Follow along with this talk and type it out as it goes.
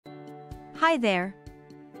Hi there.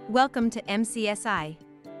 Welcome to MCSI.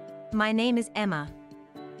 My name is Emma.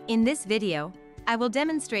 In this video, I will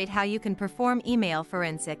demonstrate how you can perform email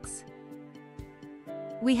forensics.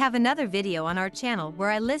 We have another video on our channel where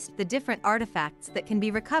I list the different artifacts that can be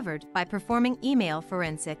recovered by performing email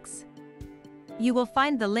forensics. You will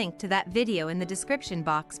find the link to that video in the description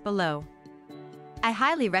box below. I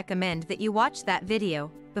highly recommend that you watch that video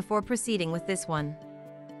before proceeding with this one.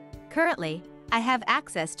 Currently, I have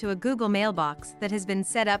access to a Google mailbox that has been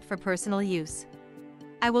set up for personal use.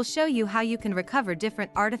 I will show you how you can recover different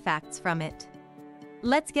artifacts from it.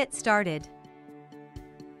 Let's get started.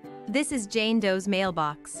 This is Jane Doe's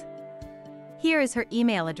mailbox. Here is her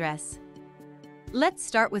email address. Let's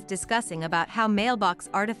start with discussing about how mailbox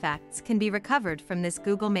artifacts can be recovered from this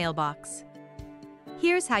Google mailbox.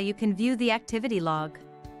 Here's how you can view the activity log.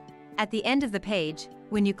 At the end of the page,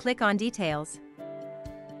 when you click on Details,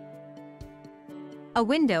 a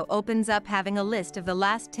window opens up having a list of the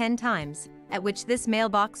last 10 times at which this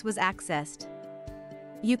mailbox was accessed.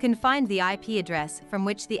 You can find the IP address from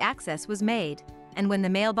which the access was made and when the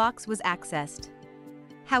mailbox was accessed.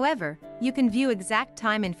 However, you can view exact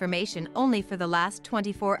time information only for the last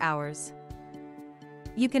 24 hours.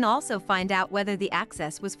 You can also find out whether the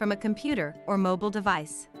access was from a computer or mobile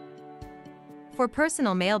device. For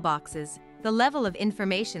personal mailboxes, the level of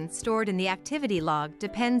information stored in the activity log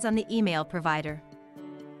depends on the email provider.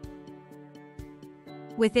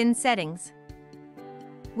 Within Settings,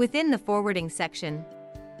 within the Forwarding section,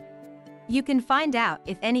 you can find out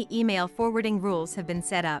if any email forwarding rules have been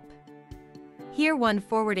set up. Here one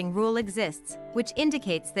forwarding rule exists, which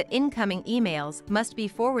indicates that incoming emails must be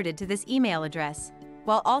forwarded to this email address,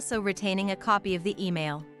 while also retaining a copy of the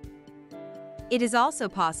email. It is also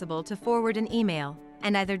possible to forward an email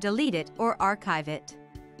and either delete it or archive it.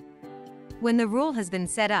 When the rule has been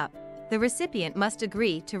set up, the recipient must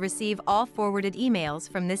agree to receive all forwarded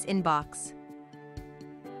emails from this inbox.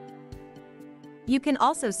 You can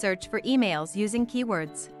also search for emails using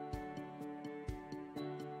keywords.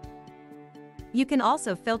 You can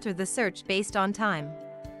also filter the search based on time.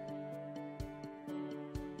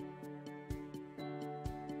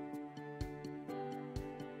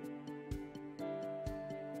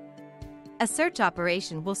 A search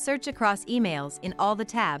operation will search across emails in all the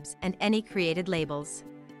tabs and any created labels.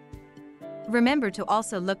 Remember to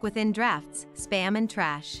also look within drafts, spam and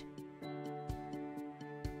trash.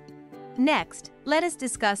 Next, let us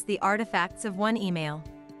discuss the artifacts of one email.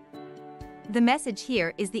 The message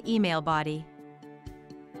here is the email body.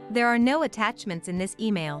 There are no attachments in this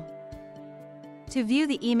email. To view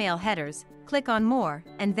the email headers, click on More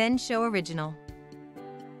and then Show Original.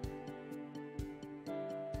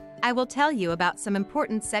 I will tell you about some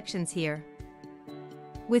important sections here.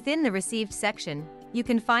 Within the Received section, you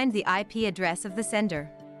can find the IP address of the sender.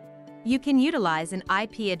 You can utilize an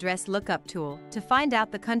IP address lookup tool to find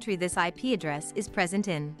out the country this IP address is present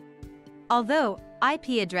in. Although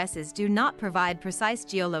IP addresses do not provide precise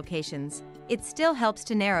geolocations, it still helps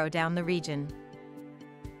to narrow down the region.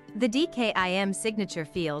 The DKIM signature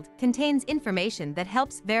field contains information that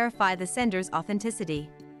helps verify the sender's authenticity.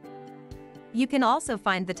 You can also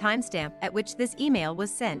find the timestamp at which this email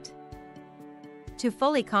was sent. To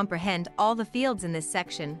fully comprehend all the fields in this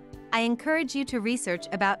section, I encourage you to research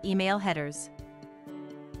about email headers.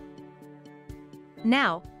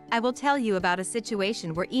 Now, I will tell you about a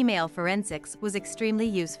situation where email forensics was extremely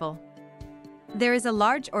useful. There is a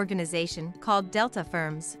large organization called Delta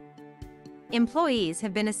Firms. Employees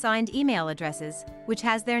have been assigned email addresses, which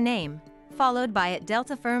has their name, followed by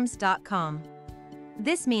 @deltafirms.com.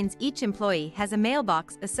 This means each employee has a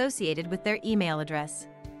mailbox associated with their email address.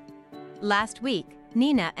 Last week,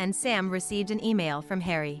 Nina and Sam received an email from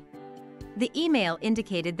Harry. The email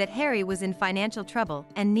indicated that Harry was in financial trouble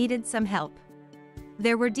and needed some help.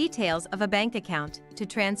 There were details of a bank account to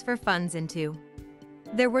transfer funds into.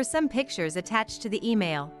 There were some pictures attached to the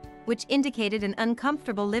email, which indicated an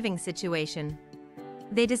uncomfortable living situation.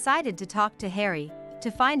 They decided to talk to Harry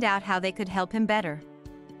to find out how they could help him better.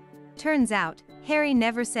 Turns out, Harry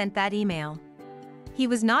never sent that email. He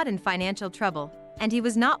was not in financial trouble, and he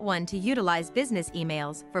was not one to utilize business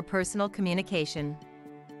emails for personal communication.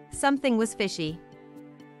 Something was fishy.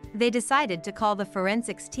 They decided to call the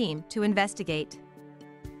forensics team to investigate.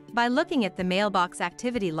 By looking at the mailbox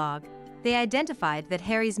activity log, they identified that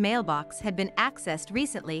Harry's mailbox had been accessed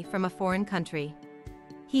recently from a foreign country.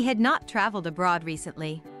 He had not traveled abroad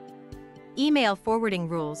recently. Email forwarding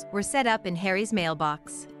rules were set up in Harry's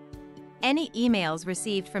mailbox. Any emails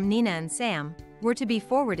received from Nina and Sam were to be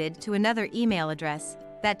forwarded to another email address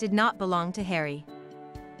that did not belong to Harry.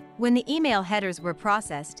 When the email headers were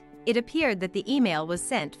processed, It appeared that the email was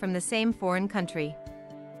sent from the same foreign country.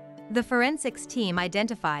 The forensics team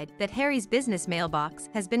identified that Harry's business mailbox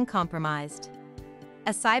has been compromised.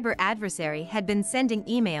 A cyber adversary had been sending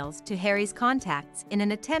emails to Harry's contacts in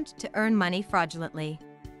an attempt to earn money fraudulently.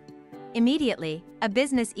 Immediately, a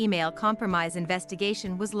business email compromise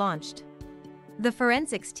investigation was launched. The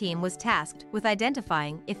forensics team was tasked with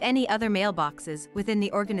identifying if any other mailboxes within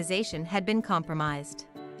the organization had been compromised.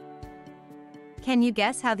 Can you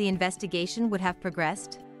guess how the investigation would have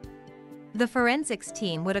progressed? The forensics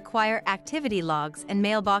team would acquire activity logs and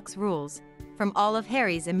mailbox rules from all of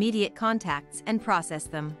Harry's immediate contacts and process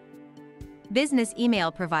them. Business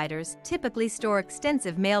email providers typically store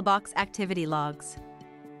extensive mailbox activity logs.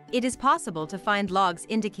 It is possible to find logs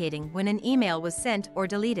indicating when an email was sent or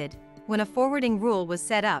deleted, when a forwarding rule was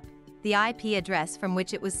set up, the IP address from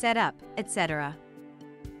which it was set up, etc.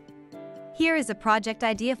 Here is a project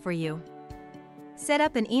idea for you. Set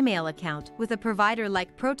up an email account with a provider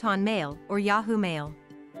like Proton Mail or Yahoo Mail.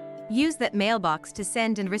 Use that mailbox to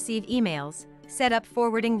send and receive emails, set up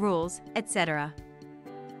forwarding rules, etc.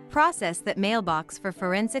 Process that mailbox for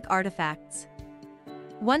forensic artifacts.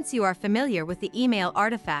 Once you are familiar with the email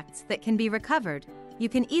artifacts that can be recovered, you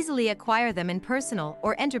can easily acquire them in personal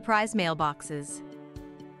or enterprise mailboxes.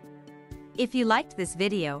 If you liked this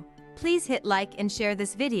video, please hit like and share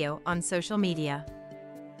this video on social media.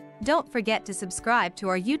 Don't forget to subscribe to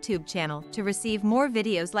our YouTube channel to receive more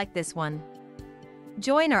videos like this one.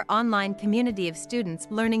 Join our online community of students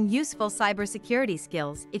learning useful cybersecurity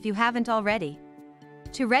skills if you haven't already.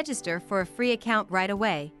 To register for a free account right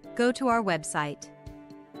away, go to our website.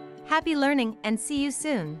 Happy learning and see you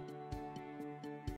soon!